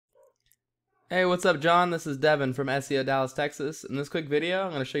Hey, what's up, John? This is Devin from SEO Dallas, Texas. In this quick video, I'm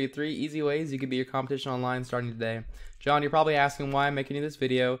going to show you 3 easy ways you can beat your competition online starting today. John, you're probably asking why I'm making you this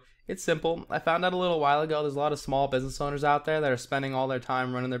video. It's simple. I found out a little while ago there's a lot of small business owners out there that are spending all their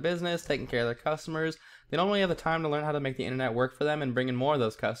time running their business, taking care of their customers. They don't really have the time to learn how to make the internet work for them and bring in more of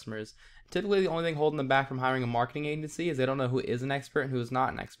those customers. Typically, the only thing holding them back from hiring a marketing agency is they don't know who is an expert and who is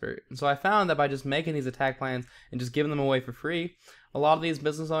not an expert. And so I found that by just making these attack plans and just giving them away for free, a lot of these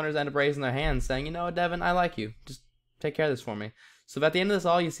business owners end up raising their hands saying, you know what, Devin, I like you. Just take care of this for me. So at the end of this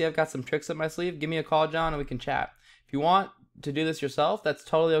all, you see I've got some tricks up my sleeve. Give me a call, John, and we can chat. If you want to do this yourself, that's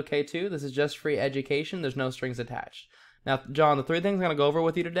totally okay too. This is just free education. There's no strings attached. Now, John, the 3 things I'm going to go over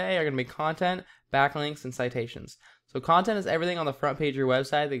with you today are going to be content, backlinks, and citations. So content is everything on the front page of your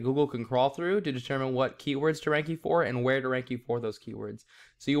website that Google can crawl through to determine what keywords to rank you for and where to rank you for those keywords.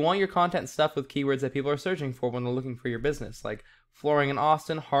 So you want your content stuffed with keywords that people are searching for when they're looking for your business, like flooring in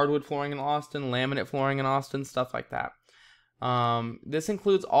Austin, hardwood flooring in Austin, laminate flooring in Austin, stuff like that. This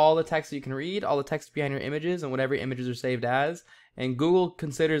includes all the text that you can read, all the text behind your images, and whatever images are saved as. And Google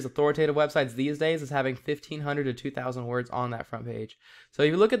considers authoritative websites these days as having 1,500 to 2,000 words on that front page. So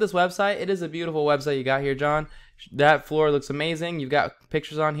if you look at this website, it is a beautiful website you got here, John. That floor looks amazing. You've got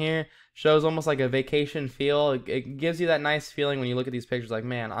pictures on here. Shows almost like a vacation feel. It gives you that nice feeling when you look at these pictures like,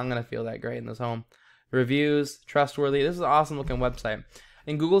 man, I'm going to feel that great in this home. Reviews, trustworthy. This is an awesome looking website.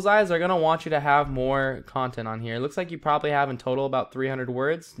 In Google's eyes, they're going to want you to have more content on here. It looks like you probably have in total about 300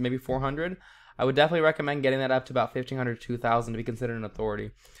 words, maybe 400. I would definitely recommend getting that up to about 1,500 to 2,000 to be considered an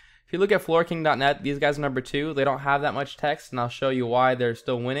authority. If you look at floorking.net, these guys are number 2. They don't have that much text, and I'll show you why they're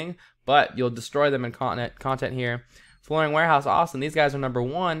still winning, but you'll destroy them in content here. Flooring Warehouse Austin, these guys are number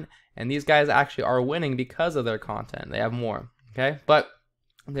 1, and these guys actually are winning because of their content. They have more, okay? But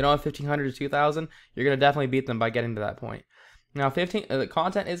if they don't have 1,500 to 2,000, you're going to definitely beat them by getting to that point. Now, the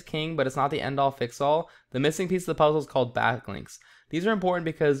content is king, but it's not the end-all, fix-all. The missing piece of the puzzle is called backlinks. These are important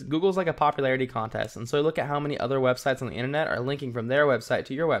because Google's like a popularity contest, and so look at how many other websites on the internet are linking from their website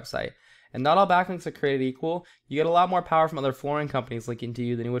to your website. And not all backlinks are created equal. You get a lot more power from other flooring companies linking to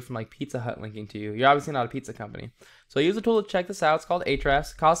you than you would from like Pizza Hut linking to you. You're obviously not a pizza company. So I use a tool to check this out. It's called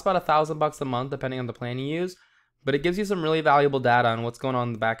Ahrefs. It costs about $1,000 a month depending on the plan you use. But it gives you some really valuable data on what's going on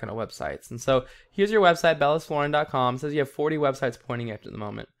in the back end of websites. And so here's your website, bellusflooring.com. It says you have 40 websites pointing at you at the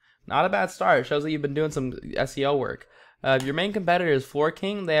moment. Not a bad start. It shows that you've been doing some SEO work. Your main competitor is Floor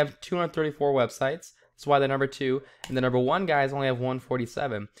King. They have 234 websites. That's why they're number 2. And the number 1 guys only have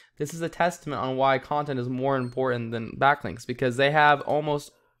 147. This is a testament on why content is more important than backlinks, because they have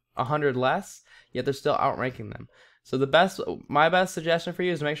almost 100 less, yet they're still outranking them. So my best suggestion for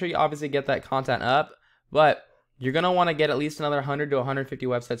you is to make sure you obviously get that content up, but you're going to want to get at least another 100 to 150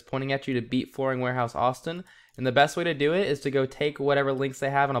 websites pointing at you to beat Flooring Warehouse Austin. And the best way to do it is to go take whatever links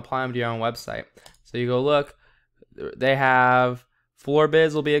they have and apply them to your own website. So you go look, they have Floor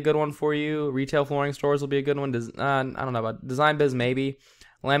Biz will be a good one for you. Retail flooring stores will be a good one. I don't know about Design Biz maybe.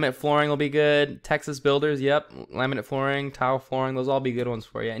 Laminate flooring will be good. Texas Builders, yep. Laminate flooring, tile flooring, those all be good ones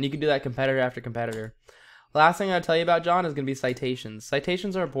for you. And you can do that competitor after competitor. Last thing I'll tell you about, John, is going to be citations.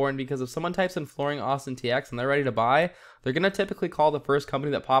 Citations are important because if someone types in Flooring Austin TX and they're ready to buy, they're going to typically call the first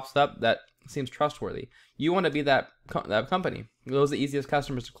company that pops up that seems trustworthy. You want to be that company. Those are the easiest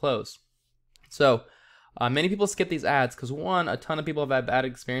customers to close. So many people skip these ads because, 1, a ton of people have had bad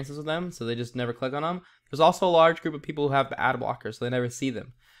experiences with them, so they just never click on them. There's also a large group of people who have ad blockers, so they never see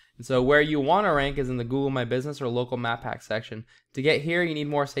them. And so where you want to rank is in the Google My Business or local map pack section. To get here, you need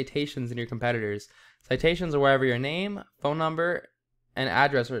more citations than your competitors. Citations are wherever your name, phone number, and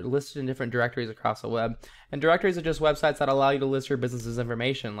address are listed in different directories across the web. And directories are just websites that allow you to list your business's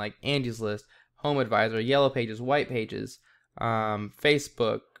information, like Angie's List, Home Advisor, Yellow Pages, White Pages,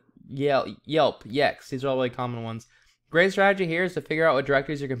 Facebook, Yelp, Yext. These are all really common ones. Great strategy here is to figure out what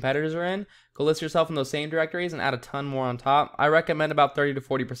directories your competitors are in. Go list yourself in those same directories and add a ton more on top. I recommend about 30 to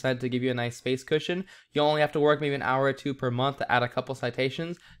 40% to give you a nice space cushion. You'll only have to work maybe an hour or 2 per month to add a couple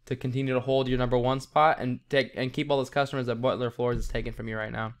citations to continue to hold your number 1 spot and keep all those customers that Butler Floors is taking from you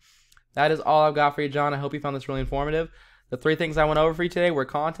right now. That is all I've got for you, John. I hope you found this really informative. The 3 things I went over for you today were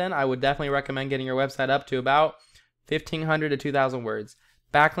content. I would definitely recommend getting your website up to about 1,500 to 2,000 words.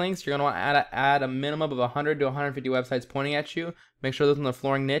 Backlinks, you're going to want to add a minimum of 100 to 150 websites pointing at you. Make sure those in the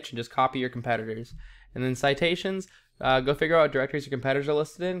flooring niche and just copy your competitors. And then citations, Go figure out what directories your competitors are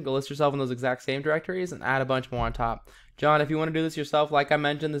listed in, go list yourself in those exact same directories, and add a bunch more on top. John, if you want to do this yourself, like I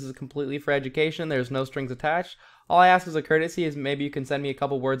mentioned, this is completely for education. There's no strings attached. All I ask as a courtesy is maybe you can send me a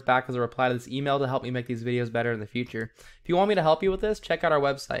couple words back as a reply to this email to help me make these videos better in the future. If you want me to help you with this, check out our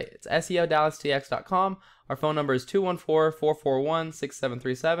website. It's SEO Our phone number is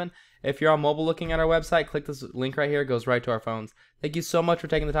 214-441-6737. If you're on mobile looking at our website, click this link right here. It goes right to our phones. Thank you so much for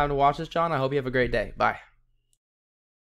taking the time to watch this, John. I hope you have a great day. Bye.